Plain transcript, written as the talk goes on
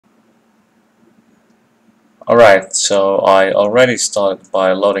Alright, so I already started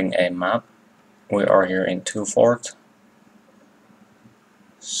by loading a map. We are here in 2-Fort.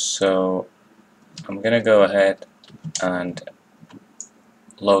 So I'm gonna go ahead and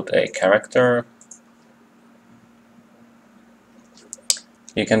load a character.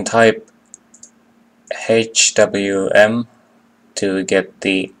 You can type HWM to get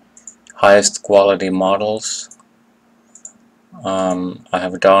the highest quality models. I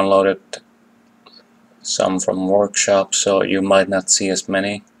have downloaded some from workshop, so you might not see as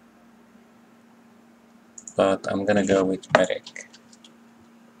many, but I'm gonna go with medic.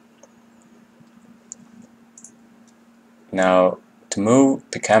 Now, to move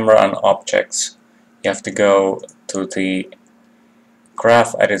the camera and objects, you have to go to the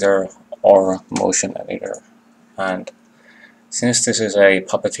graph editor or motion editor, and since this is a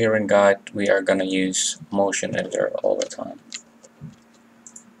puppeteering guide, we are gonna use motion editor all the time.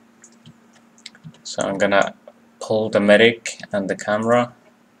 So I'm gonna pull the medic and the camera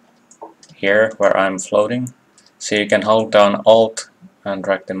here where I'm floating, so you can hold down Alt and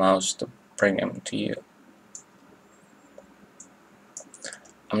drag the mouse to bring them to you.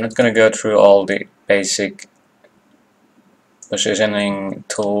 I'm not gonna go through all the basic positioning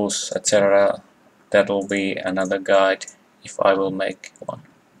tools, etc. That will be another guide if I will make one.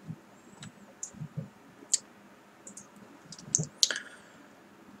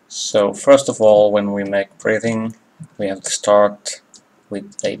 So first of all, when we make breathing, we have to start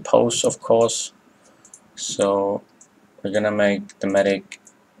with a pose, of course. So we're gonna make the medic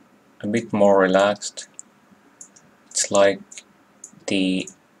a bit more relaxed. It's like the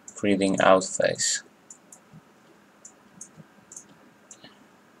breathing out phase.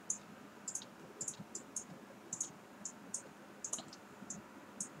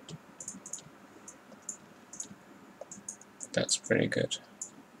 That's pretty good.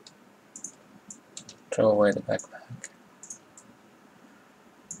 Throw away the backpack.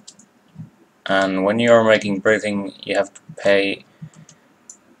 And when you are making breathing, you have to pay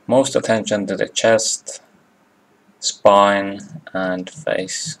most attention to the chest, spine, and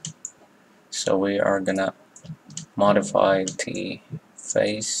face. So we are gonna modify the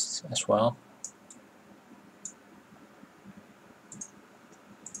face as well.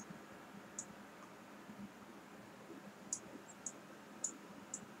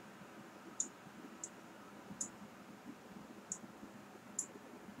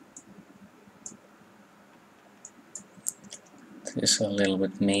 This is a little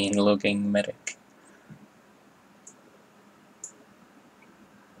bit mean looking medic,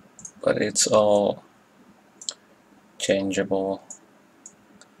 but it's all changeable.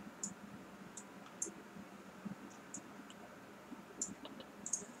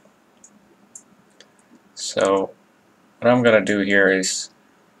 So what I'm gonna do here is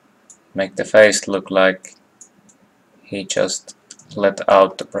make the face look like he just let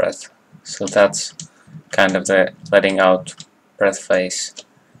out the breath. So that's kind of the letting out breath face.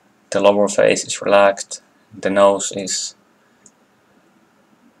 The lower face is relaxed, the nose is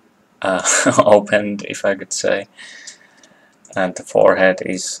opened, if I could say, and the forehead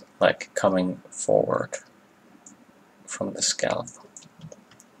is like coming forward from the scalp.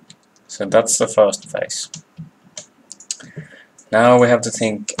 So that's the first face. Now we have to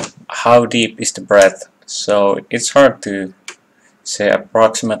think, how deep is the breath? So it's hard to say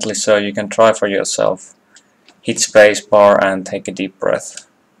approximately, so you can try for yourself. Hit space bar and take a deep breath.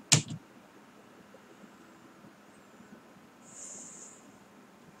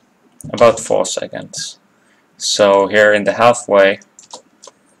 About 4 seconds. So here in the halfway,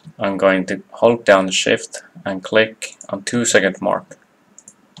 I'm going to hold down the shift and click on 2-second mark.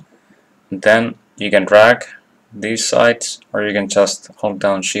 And then you can drag these sides, or you can just hold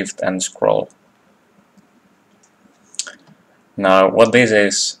down shift and scroll. Now what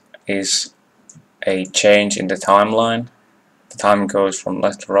this is a change in the timeline. The time goes from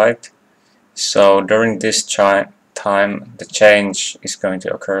left to right. So during this time the change is going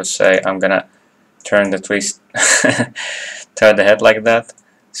to occur. Say I'm gonna turn the twist turn the head like that,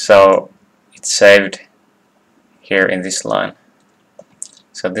 so it's saved here in this line.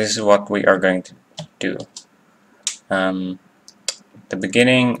 So this is what we are going to do. The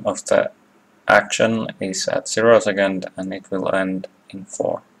beginning of the action is at 0 seconds and it will end in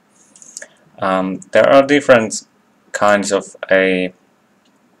 4. There are different kinds of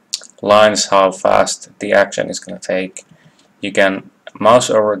lines how fast the action is going to take. You can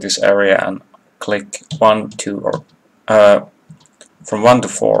mouse over this area and click 1, 2, or from 1 to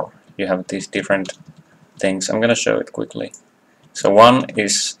 4 you have these different things. I'm going to show it quickly. So 1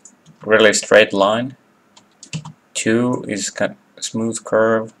 is really straight line, 2 is kind of smooth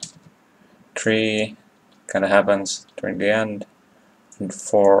curve, 3 kind of happens during the end, and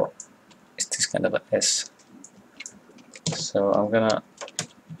 4 is this kind of a S. So I'm gonna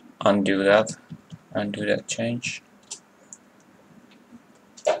undo that change,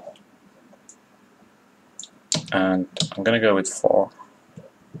 and I'm gonna go with 4.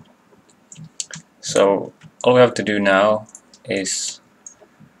 So all we have to do now is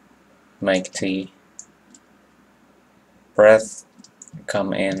make the breath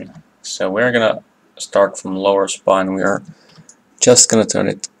come in. So we're gonna start from lower spine. We are just gonna turn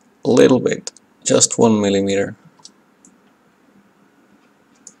it a little bit, just 1 millimeter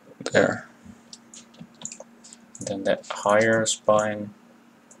there. Then the higher spine,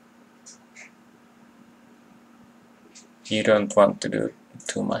 you don't want to do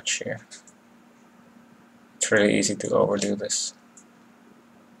too much here. It's really easy to overdo this.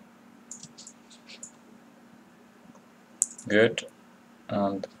 Good.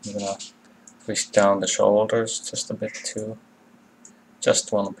 And I'm gonna push down the shoulders just a bit too.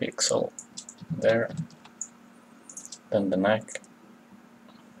 Just 1 pixel there. Then the neck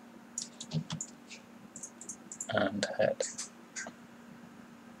and head.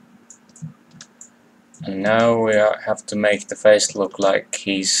 And now we have to make the face look like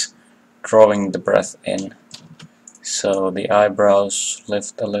he's drawing the breath in. So the eyebrows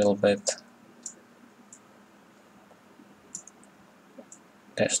lift a little bit.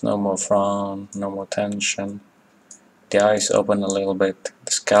 There's no more frown, no more tension. The eyes open a little bit.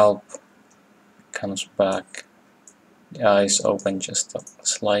 The scalp comes back. The eyes open just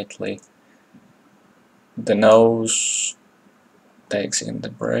slightly. The nose takes in the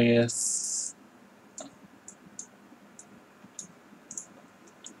breath.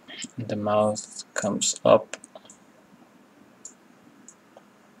 The mouth comes up.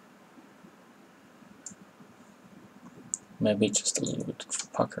 Maybe just a little bit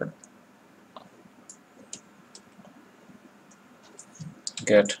of pucker.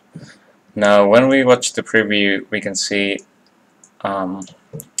 Good. Now when we watch the preview we can see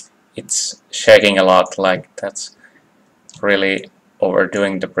it's shaking a lot, like that's really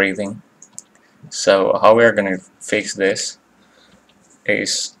overdoing the breathing. So how we are going to fix this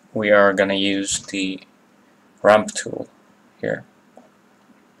is we are going to use the rump tool here.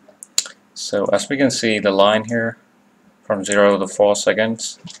 So as we can see the line here from 0 to 4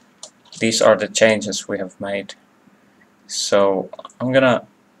 seconds, these are the changes we have made. So I'm gonna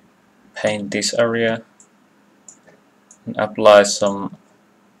paint this area and apply some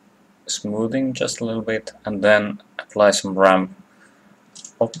smoothing just a little bit, and then apply some ramp.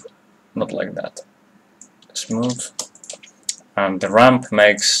 Oh, not like that. Smooth. And the ramp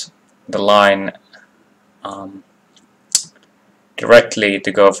makes the line directly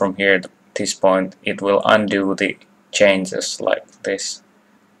to go from here to this point. It will undo the changes like this,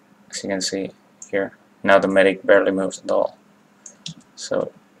 as you can see here. Now the medic barely moves at all.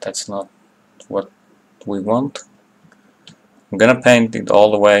 So that's not what we want. I'm gonna paint it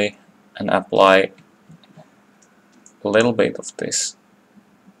all the way and apply a little bit of this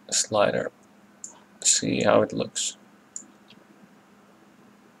slider. See how it looks.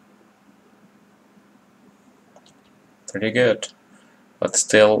 Pretty good. But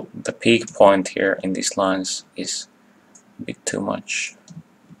still the peak point here in these lines is a bit too much.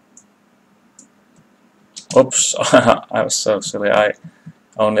 Oops, I was so silly. I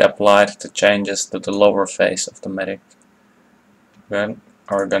only applied the changes to the lower face of the medic. Then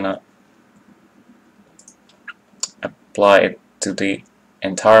we're gonna apply it to the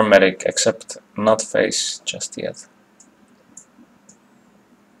entire medic except not face just yet.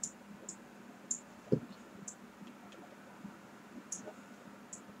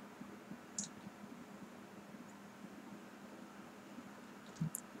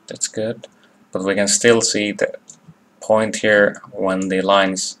 That's good, but we can still see the point here when the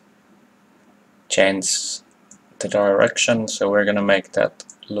lines change the direction, so we're gonna make that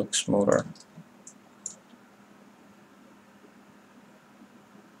look smoother.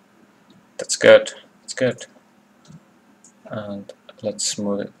 That's good, it's good. And let's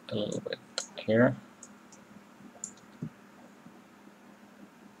smooth it a little bit here.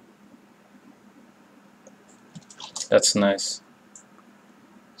 That's nice.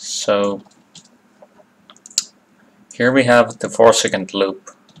 So here we have the 4-second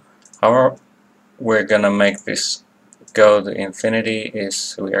loop. How we're gonna make this go to infinity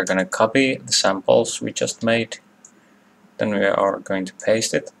is we are gonna copy the samples we just made, then we are going to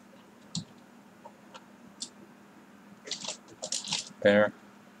paste it there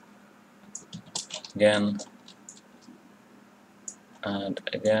again and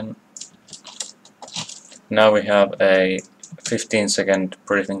again. Now we have a 15-second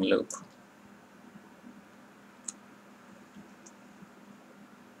breathing loop.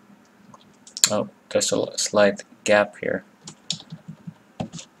 Oh, there's a slight gap here. I'm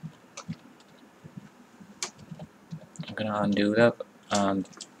gonna undo that and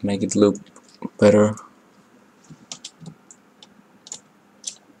make it look better.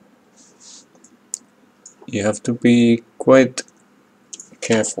 You have to be quite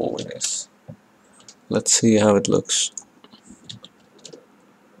careful with this. Let's see how it looks.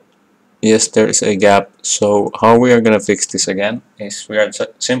 Yes, there is a gap. So how we are going to fix this again is we are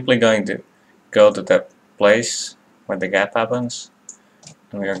simply going to go to the place where the gap happens,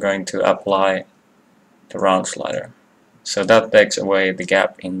 and we are going to apply the round slider. So that takes away the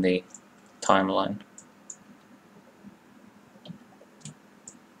gap in the timeline.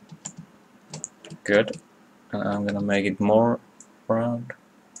 Good. And I'm going to make it more round.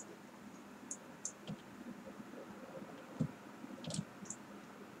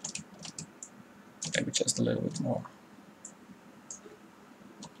 Maybe just a little bit more.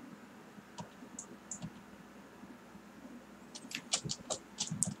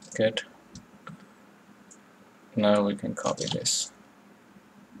 Good. Now we can copy this.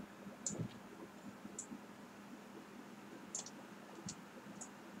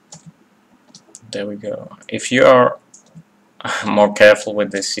 There we go. If you are more careful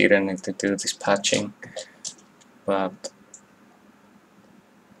with this, you don't need to do this patching, but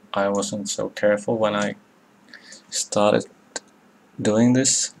I wasn't so careful when I started doing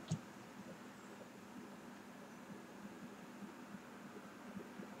this.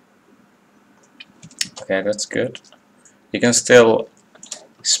 Okay, that's good. You can still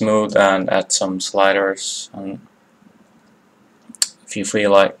smooth and add some sliders, and if you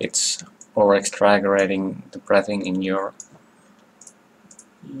feel like it's over exaggerating the breathing in your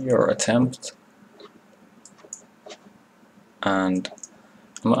attempt. And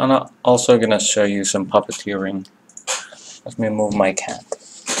I'm also gonna show you some puppeteering. Let me move my cat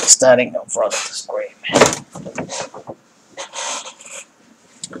standing in front of the screen.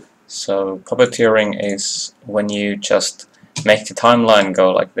 So puppeteering is when you just make the timeline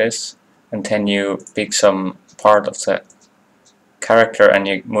go like this, and then you pick some part of the character and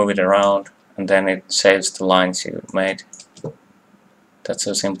you move it around, and then it saves the lines you made. That's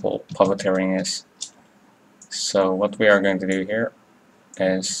how simple puppeteering is. So what we are going to do here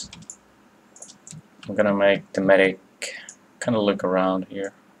is I'm gonna make the medic kind of look around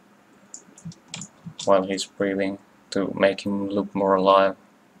here while he's breathing to make him look more alive.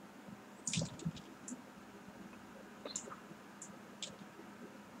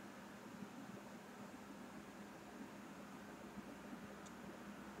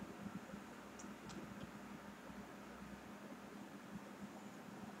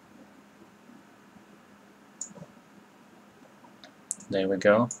 There we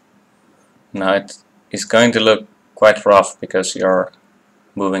go. Now it is going to look quite rough because you're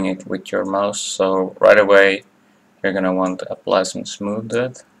moving it with your mouse, so right away you're gonna want to apply some smooth to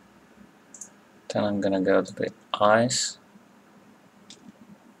it. Then I'm gonna go to the eyes.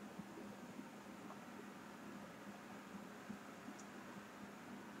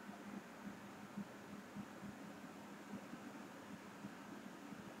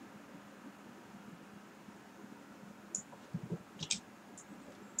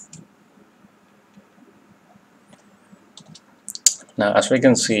 Now as we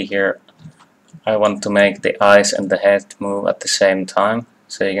can see here, I want to make the eyes and the head move at the same time.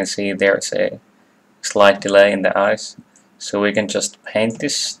 So you can see there's a slight delay in the eyes. So we can just paint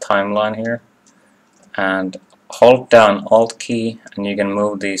this timeline here and hold down Alt key, and you can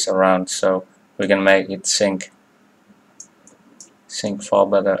move these around so we can make it sync far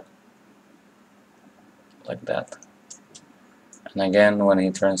better like that. And again, when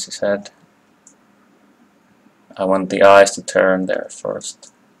he turns his head, I want the eyes to turn there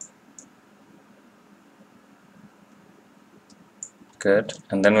first. Good.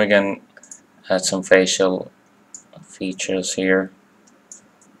 And then we can add some facial features here,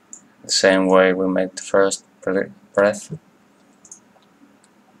 the same way we made the first breath.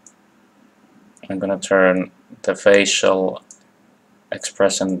 I'm gonna turn the facial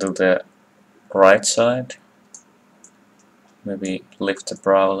expression to the right side. Maybe lift the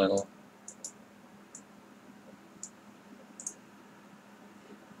brow a little.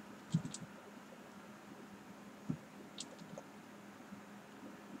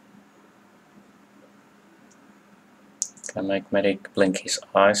 Can make medic blink his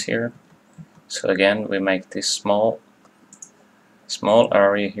eyes here. So again, we make this small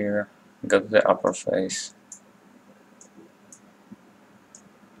area here. Go to the upper face.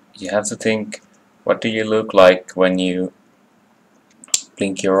 You have to think, what do you look like when you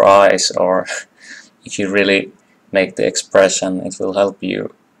blink your eyes, or if you really make the expression, it will help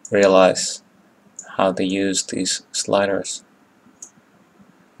you realize how to use these sliders.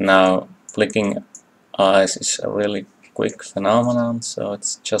 Now flicking eyes is a really quick phenomenon, so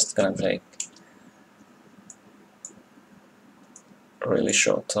it's just gonna take a really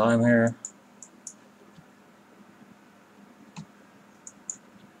short time here.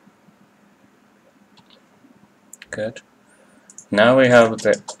 Good. Now we have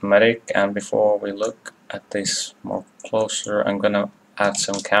the medic, and before we look at this more closer, I'm gonna add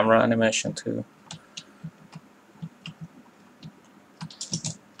some camera animation too.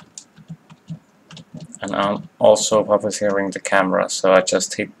 And I'm also puppeteering the camera, so I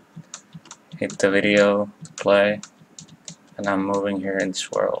just hit the video to play, and I'm moving here in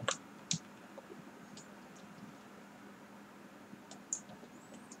this world.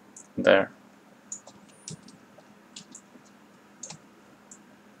 There.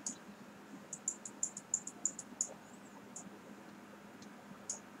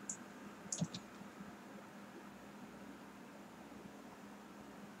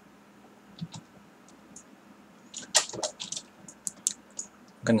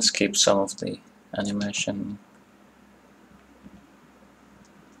 I'm gonna skip some of the animation.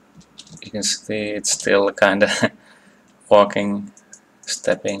 You can see it's still kinda walking,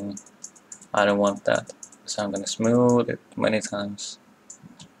 stepping. I don't want that, so I'm gonna smooth it many times.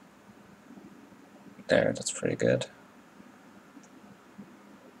 There, that's pretty good.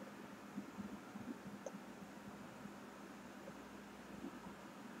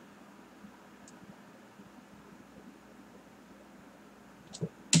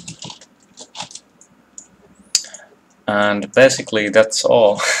 And basically that's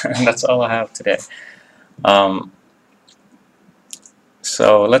all. That's all I have today.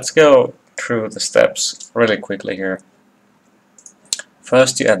 So let's go through the steps really quickly here.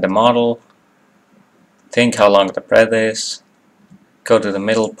 First you add the model, think how long the breath is, go to the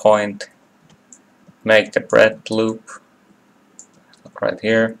middle point, make the breath loop right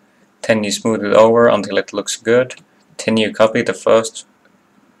here, then you smooth it over until it looks good, then you copy the first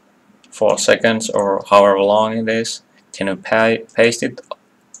 4 seconds or however long it is, then you paste it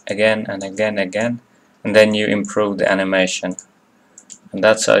again and again and again, and then you improve the animation, and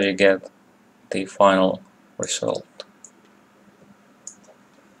that's how you get the final result.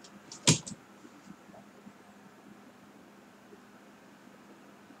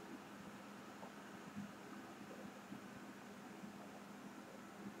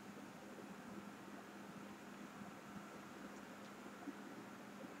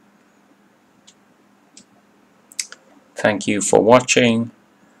 Thank you for watching.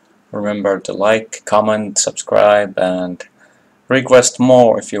 Remember to like, comment, subscribe, and request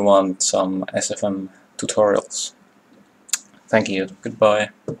more if you want some SFM tutorials. Thank you. Goodbye.